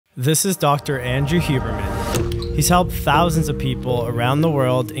This is Dr. Andrew Huberman. He's helped thousands of people around the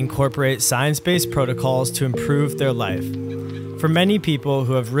world incorporate science-based protocols to improve their life. For many people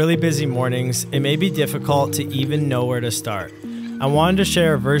who have really busy mornings, it may be difficult to even know where to start. I wanted to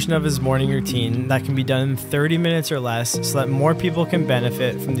share a version of his morning routine that can be done in 30 minutes or less so that more people can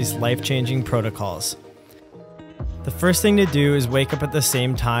benefit from these life-changing protocols. The first thing to do is wake up at the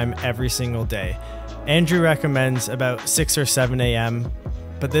same time every single day. Andrew recommends about 6 or 7 a.m.,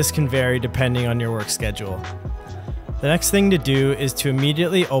 but this can vary depending on your work schedule. The next thing to do is to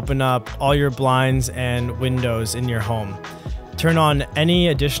immediately open up all your blinds and windows in your home. Turn on any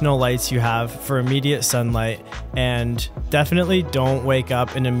additional lights you have for immediate sunlight, and definitely don't wake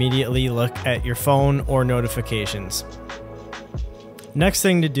up and immediately look at your phone or notifications. Next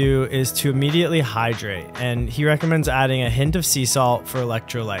thing to do is to immediately hydrate, and he recommends adding a hint of sea salt for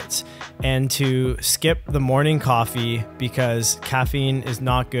electrolytes, and to skip the morning coffee because caffeine is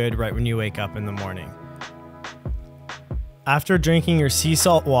not good right when you wake up in the morning. After drinking your sea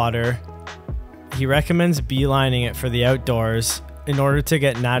salt water, he recommends beelining it for the outdoors in order to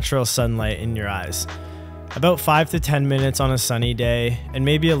get natural sunlight in your eyes. About 5 to 10 minutes on a sunny day, and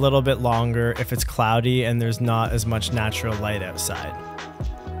maybe a little bit longer if it's cloudy and there's not as much natural light outside.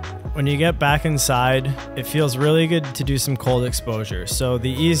 When you get back inside, it feels really good to do some cold exposure. So the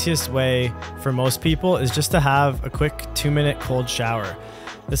easiest way for most people is just to have a quick 2-minute cold shower.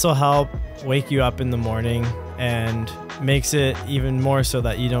 This will help wake you up in the morning and makes it even more so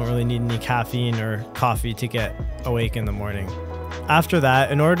that you don't really need any caffeine or coffee to get awake in the morning. After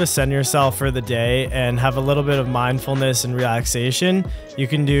that, in order to send yourself for the day and have a little bit of mindfulness and relaxation, you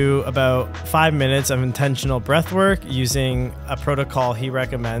can do about 5 minutes of intentional breath work using a protocol he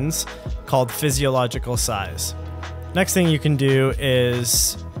recommends called physiological sighs. Next thing you can do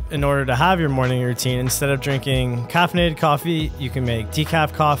is, in order to have your morning routine, instead of drinking caffeinated coffee, you can make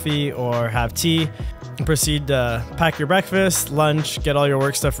decaf coffee or have tea. And proceed to pack your breakfast, lunch, get all your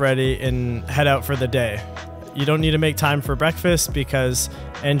work stuff ready, and head out for the day. You don't need to make time for breakfast because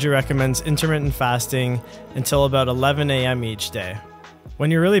Andrew recommends intermittent fasting until about 11 a.m. each day. When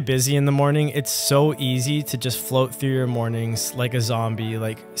you're really busy in the morning, it's so easy to just float through your mornings like a zombie,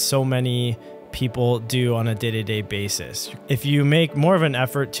 like so many people do on a day-to-day basis. If you make more of an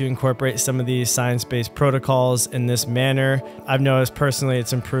effort to incorporate some of these science-based protocols in this manner, I've noticed personally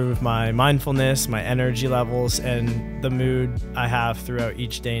it's improved my mindfulness, my energy levels, and the mood I have throughout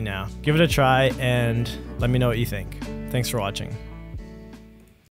each day now. Give it a try and let me know what you think. Thanks for watching.